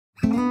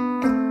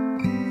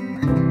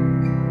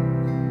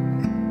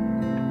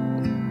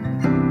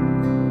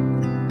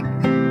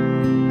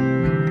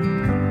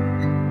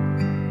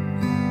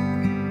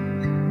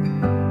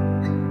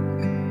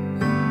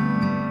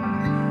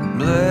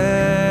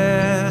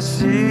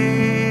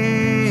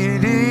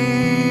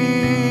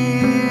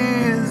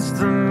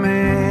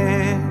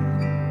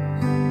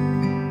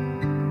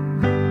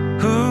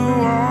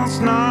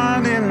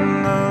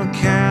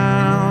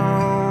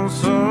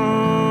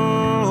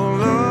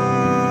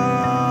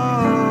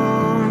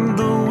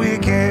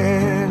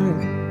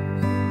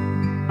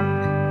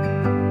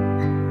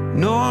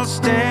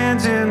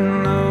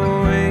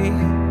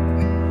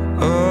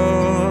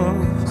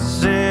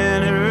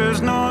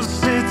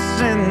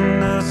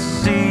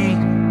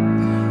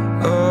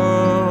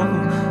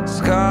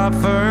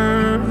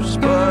suffers,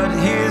 but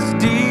his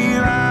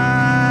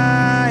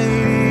delight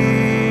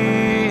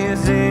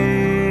is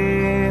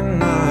in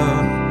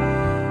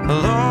the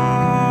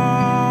law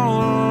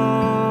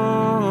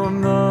of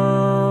the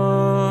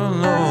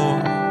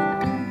Lord.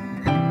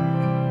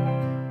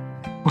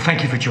 Well,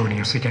 thank you for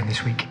joining us again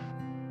this week.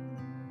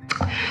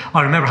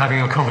 I remember having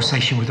a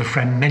conversation with a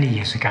friend many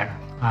years ago.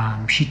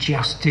 She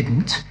just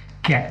didn't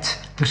get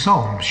the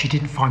Psalms. She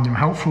didn't find them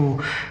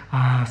helpful.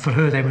 For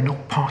her, they were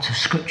not part of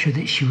Scripture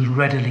that she would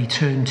readily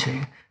turn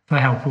to for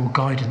help or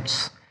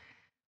guidance.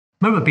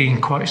 I remember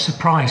being quite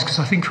surprised because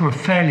I think from a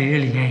fairly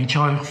early age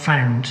I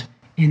found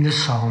in the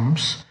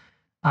Psalms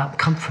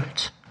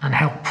comfort and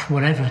help for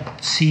whatever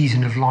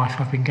season of life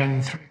I've been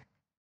going through.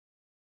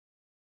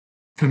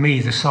 For me,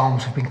 the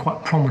Psalms have been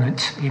quite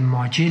prominent in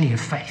my journey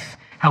of faith,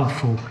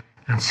 helpful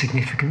and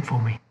significant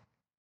for me.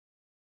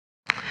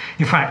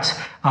 In fact,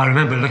 I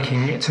remember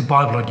looking at a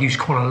Bible I'd used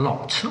quite a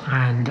lot,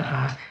 and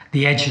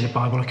the edge of the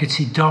Bible I could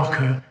see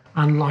darker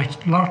and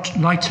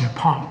lighter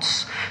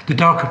parts. The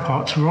darker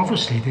parts were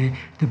obviously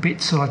the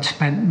bits that I'd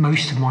spent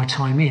most of my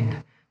time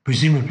in,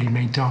 presumably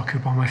made darker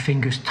by my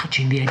fingers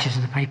touching the edges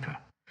of the paper.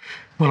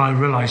 When I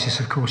realised this,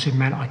 of course, it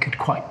meant I could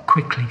quite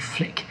quickly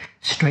flick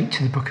straight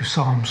to the book of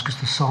Psalms because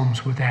the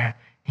Psalms were there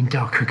in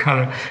darker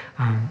colour,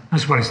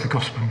 as well as the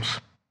Gospels.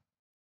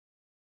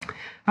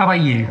 How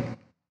about you?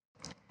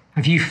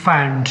 Have you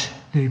found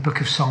the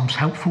book of Psalms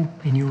helpful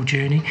in your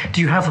journey?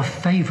 Do you have a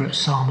favourite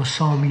psalm, a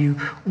psalm you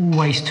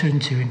always turn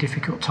to in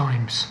difficult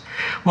times?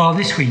 Well,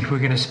 this week we're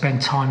going to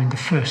spend time in the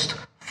first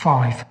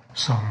 5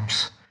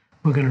 psalms.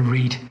 We're going to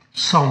read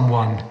Psalm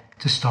 1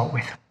 to start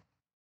with.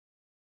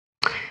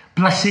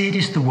 Blessed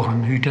is the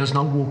one who does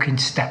not walk in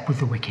step with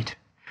the wicked,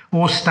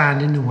 or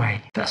stand in the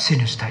way that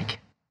sinners take,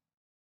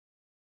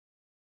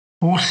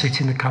 or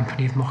sit in the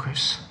company of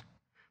mockers,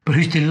 but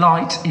whose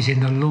delight is in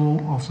the law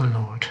of the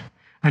Lord,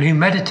 and who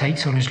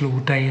meditates on his law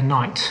day and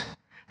night.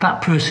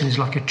 That person is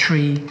like a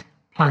tree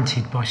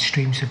planted by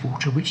streams of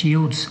water, which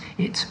yields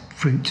its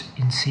fruit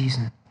in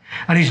season,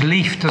 and whose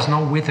leaf does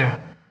not wither.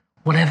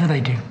 Whatever they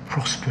do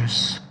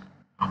prospers.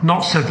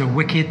 Not so the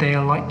wicked, they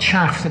are like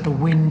chaff that the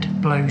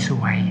wind blows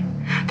away.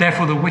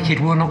 Therefore the wicked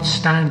will not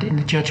stand in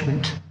the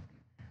judgment,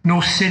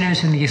 nor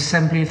sinners in the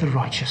assembly of the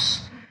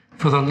righteous.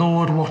 For the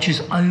Lord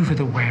watches over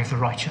the way of the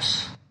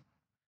righteous,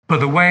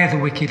 but the way of the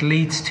wicked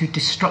leads to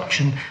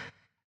destruction.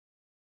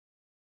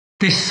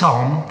 This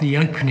psalm, the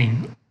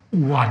opening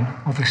one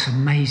of this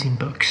amazing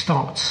book,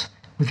 starts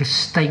with a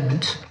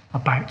statement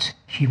about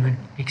human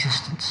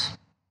existence.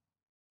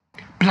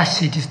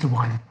 Blessed is the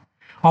one.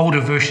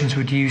 Older versions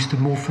would use the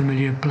more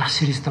familiar,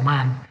 blessed is the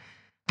man.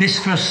 This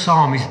first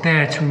psalm is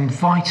there to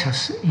invite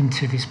us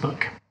into this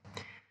book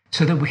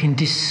so that we can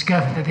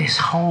discover that this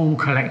whole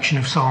collection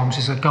of psalms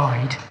is a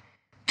guide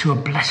to a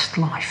blessed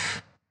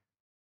life,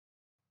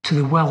 to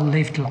the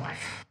well-lived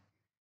life,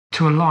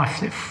 to a life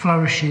that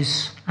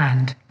flourishes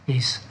and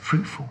is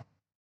fruitful.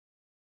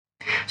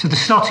 So the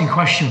starting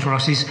question for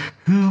us is,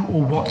 who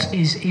or what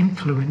is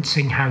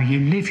influencing how you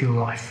live your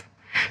life?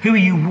 Who are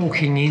you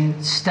walking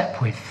in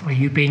step with? Are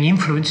you being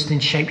influenced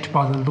and shaped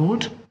by the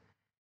Lord,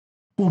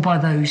 or by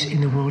those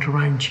in the world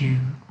around you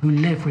who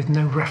live with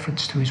no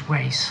reference to his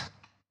ways?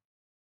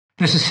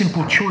 There's a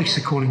simple choice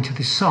according to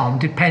this psalm.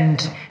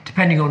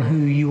 Depending on who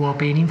you are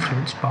being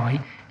influenced by,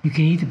 you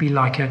can either be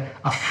like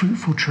a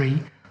fruitful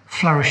tree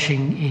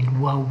flourishing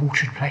in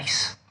well-watered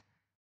place,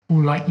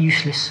 or like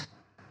useless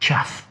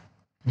chaff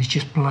that is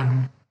just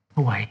blown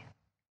away.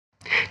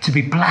 To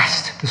be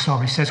blessed, the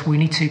psalmist says, we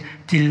need to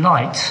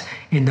delight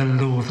in the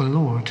law of the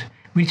Lord.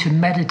 We need to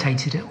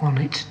meditate on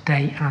it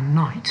day and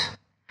night.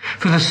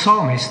 For the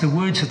psalmist, the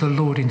words of the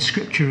Lord in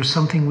Scripture are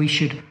something we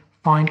should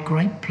find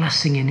great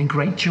blessing in and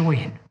great joy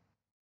in.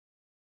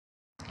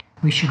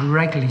 We should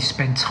regularly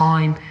spend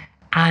time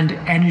and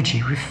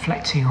energy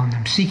reflecting on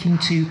them, seeking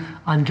to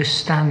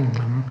understand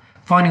them,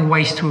 finding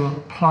ways to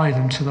apply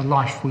them to the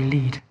life we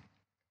lead.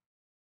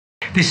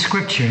 This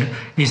scripture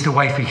is the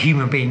way for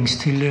human beings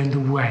to learn the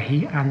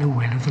way and the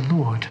will of the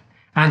Lord,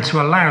 and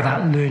to allow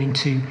that learning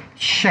to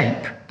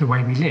shape the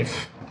way we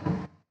live,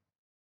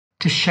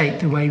 to shape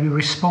the way we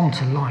respond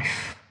to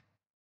life,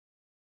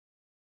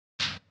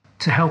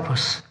 to help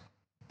us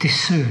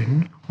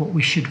discern what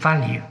we should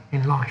value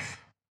in life.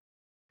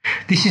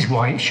 This is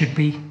why it should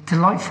be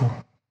delightful.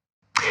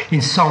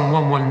 In Psalm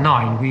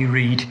 119 we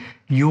read,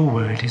 "Your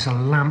word is a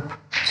lamp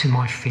to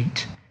my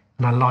feet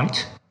and a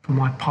light for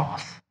my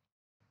path."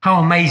 How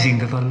amazing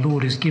that the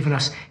Lord has given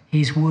us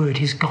his word,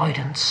 his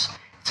guidance,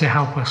 to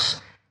help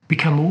us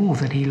become all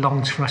that he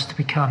longs for us to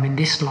become in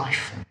this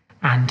life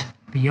and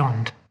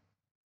beyond.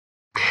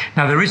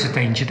 Now, there is a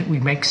danger that we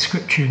make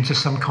scripture into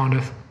some kind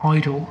of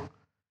idol,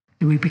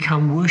 that we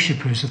become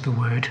worshippers of the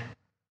word.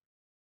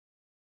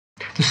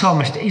 The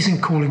psalmist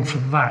isn't calling for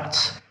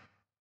that.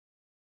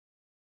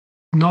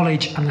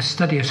 Knowledge and the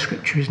study of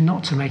scripture is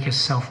not to make us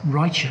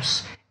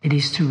self-righteous. It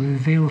is to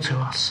reveal to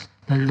us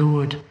the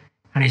Lord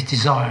and his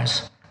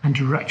desires and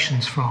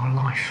directions for our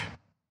life.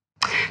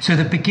 So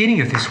the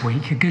beginning of this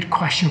week, a good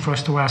question for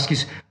us to ask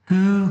is,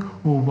 who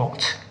or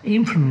what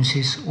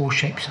influences or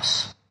shapes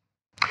us.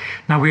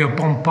 Now, we are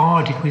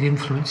bombarded with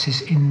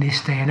influences in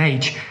this day and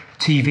age.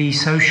 TV,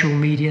 social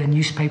media,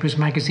 newspapers,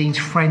 magazines,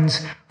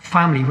 friends,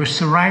 family. We're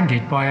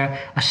surrounded by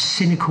a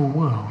cynical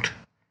world,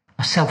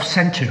 a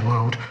self-centered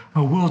world,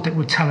 a world that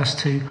would tell us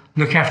to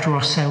look after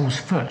ourselves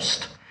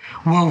first.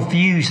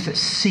 Worldviews that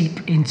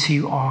seep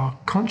into our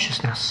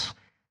consciousness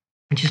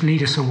and just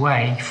lead us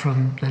away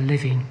from the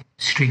living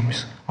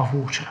streams of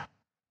water.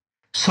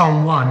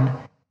 Psalm 1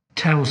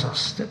 tells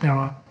us that there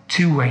are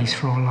two ways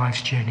for our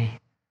life's journey,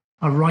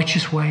 a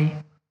righteous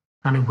way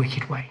and a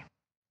wicked way.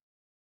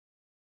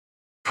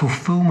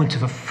 Fulfillment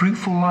of a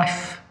fruitful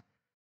life,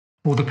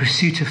 or the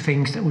pursuit of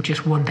things that will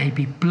just one day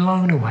be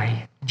blown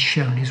away and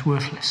shown as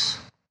worthless.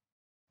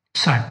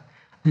 So,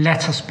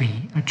 let us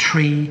be a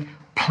tree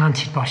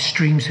planted by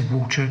streams of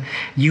water,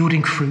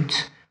 yielding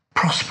fruit,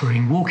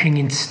 prospering, walking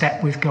in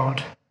step with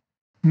God.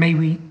 May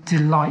we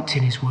delight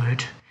in His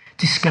word,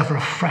 discover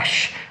a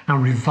fresh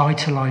and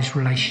revitalized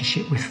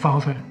relationship with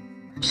Father,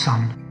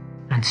 Son,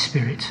 and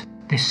Spirit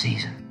this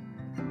season.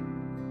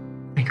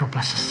 May God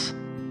bless us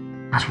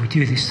as we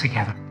do this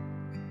together.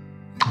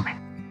 Amen.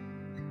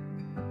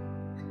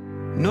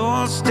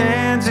 Nor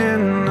stands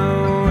in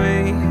the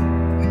way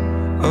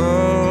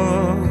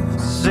of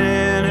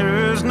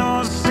sinners,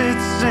 nor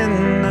sits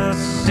in the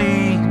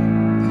seat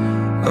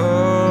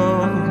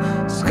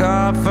of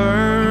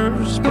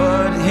scoffers,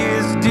 but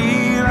his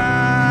delight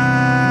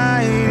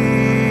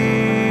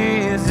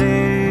is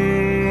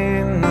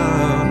in the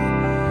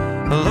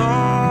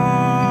law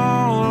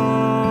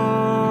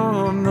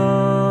of the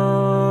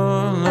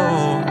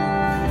Lord.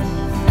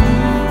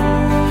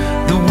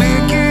 The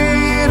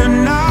wicked are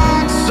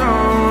not so,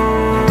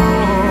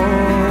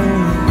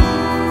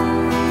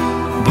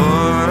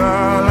 but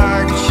are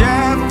like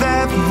chaff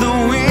that the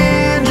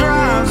wind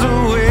drives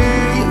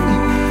away.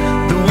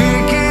 The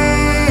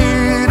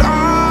wicked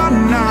are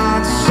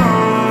not so,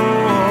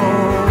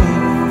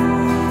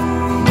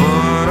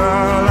 but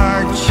are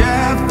like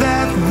chaff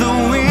that the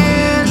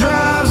wind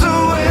drives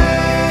away.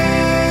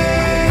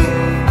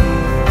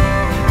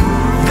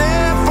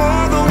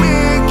 Therefore the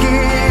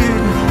wicked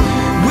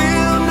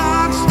will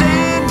not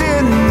stand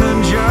in the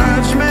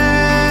judgment,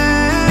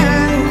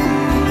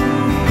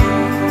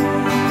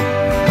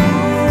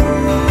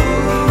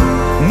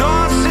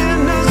 nor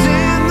sinners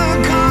in the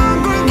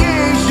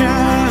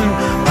congregation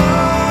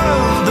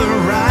of the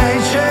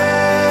righteous.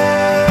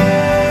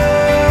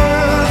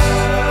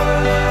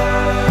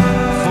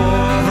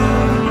 For the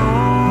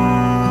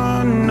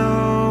Lord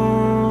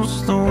knows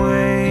the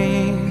way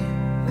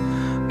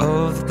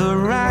of the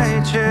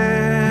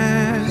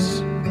righteous,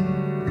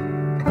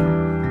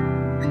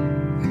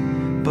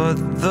 but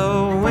the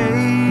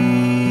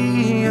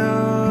way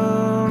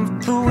of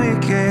the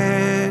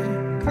wicked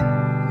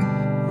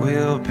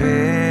will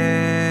perish.